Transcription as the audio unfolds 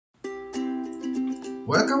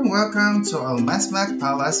Welcome to Al Masmak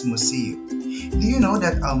Palace Museum. Do you know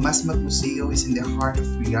that Al Masmak Museum is in the heart of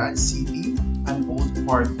Riyadh city, an old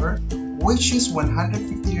quarter, which is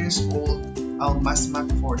 150 years old, Al Masmak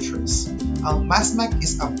Fortress. Al Masmak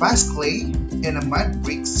is a vast clay and a mud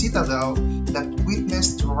brick citadel that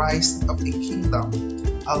witnessed the rise of a kingdom.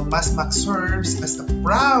 Al Masmak serves as a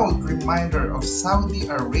proud reminder of Saudi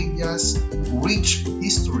Arabia's rich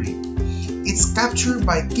history. Its capture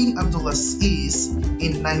by King Abdul Aziz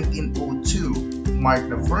in 1902 marked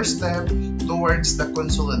the first step towards the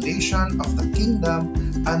consolidation of the kingdom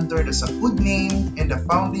under the Saud name and the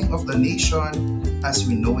founding of the nation as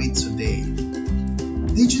we know it today.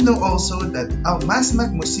 Did you know also that Al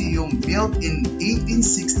Masmak Museum, built in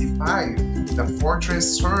 1865, the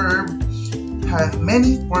fortress had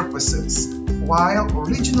many purposes. While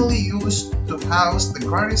originally used to house the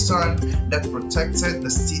garrison that protected the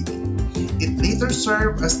city, it later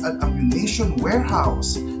served as an ammunition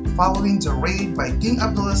warehouse following the raid by King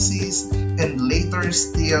Abdul Aziz and later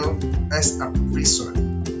still as a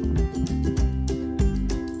prison.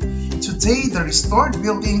 Today, the restored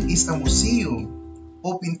building is a museum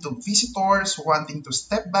open to visitors wanting to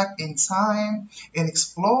step back in time and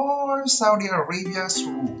explore Saudi Arabia's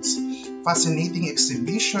roots. Fascinating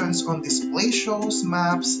exhibitions on display shows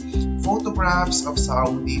maps, photographs of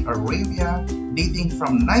Saudi Arabia dating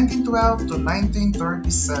from 1912 to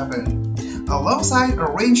 1937, alongside a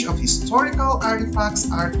range of historical artifacts,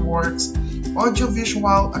 artworks,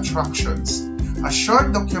 audiovisual attractions. A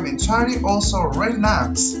short documentary also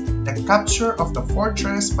reenacts the capture of the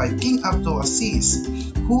fortress by King Abdul Aziz,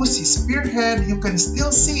 whose spearhead you can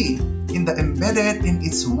still see embedded in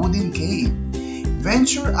its wooden gate.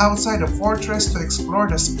 Venture outside the fortress to explore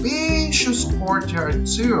the spacious courtyard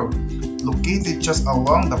too. Located just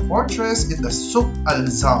along the fortress is the Souk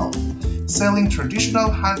Al-Zal, selling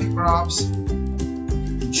traditional handicrafts,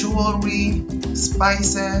 jewelry,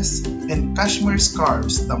 spices, and cashmere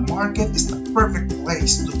scarves. The market is the perfect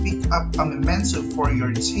place to pick up a memento for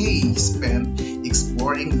your day spent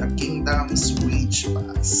exploring the kingdom's rich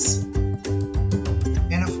past.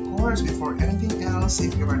 And of course, before anything else,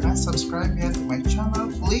 if you are not subscribed yet to my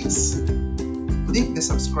channel, please click the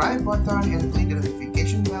subscribe button and click the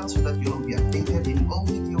notification bell so that you will be updated in all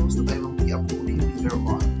videos that I will be uploading later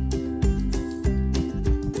on.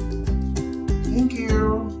 Thank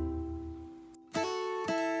you.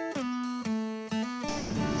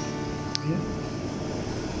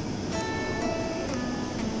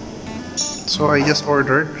 So I just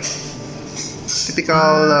ordered typical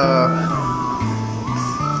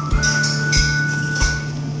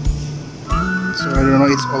so I don't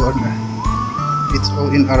know, it's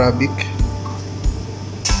all in Arabic,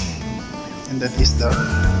 and that is the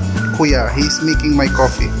Kuya. He's making my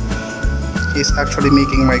coffee. He's actually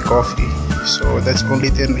making my coffee. So that's only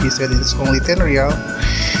 10. He said it's only 10 riyal,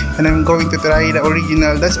 and I'm going to try the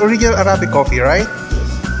original. That's original Arabic coffee, right?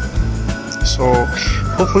 So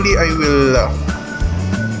hopefully I will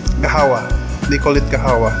gahawa. They call it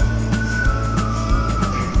gahawa.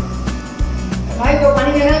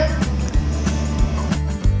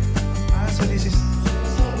 So this is.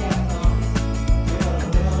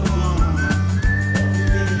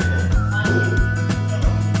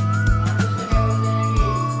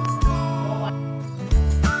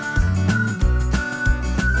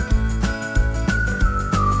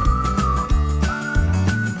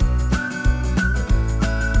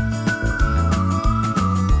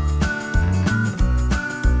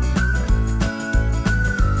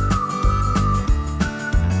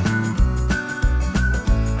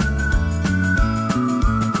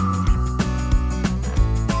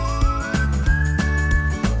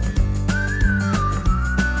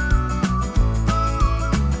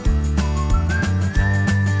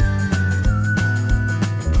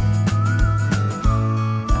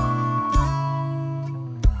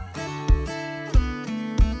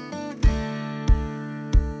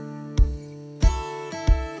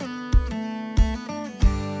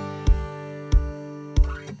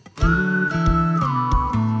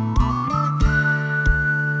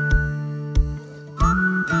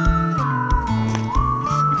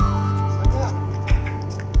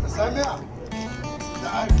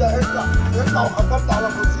 اطلع وخبرت على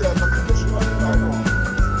فوزية ما تخليش الوقت الموضوع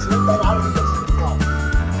عشان انت عارف انت تستطيع.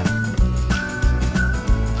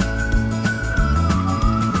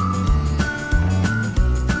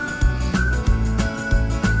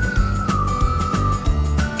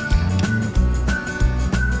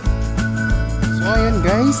 So ayan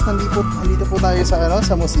guys, nandito po tayo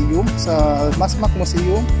sa museum, sa Masmak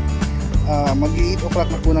Museum. Mag-8 o'clock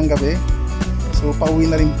na po ng gabi. So pauwi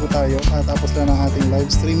na rin po tayo, tapos lang ng ating live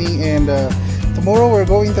streaming, and tomorrow we're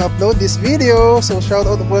going to upload this video. So shout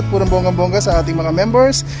out po ng bonggang-bongga sa ating mga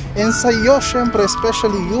members. And sa iyo, syempre,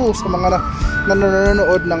 especially you sa mga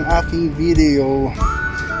nanonood ng aking video.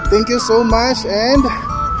 Thank you so much and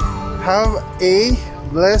have a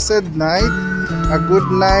blessed night, a good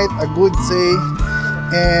day,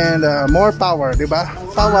 and more power, diba?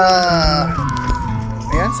 Power!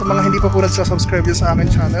 Ayan, sa mga hindi pa po nagsasubscribe yun sa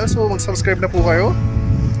akin channel, so mag-subscribe na po kayo.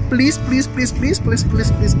 Please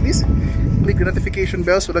click the notification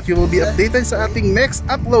bell so that you will be updated sa ating next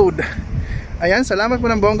upload. Ayan, salamat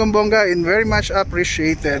po ng bonggang-bongga and very much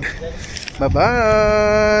appreciated.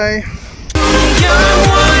 Bye-bye!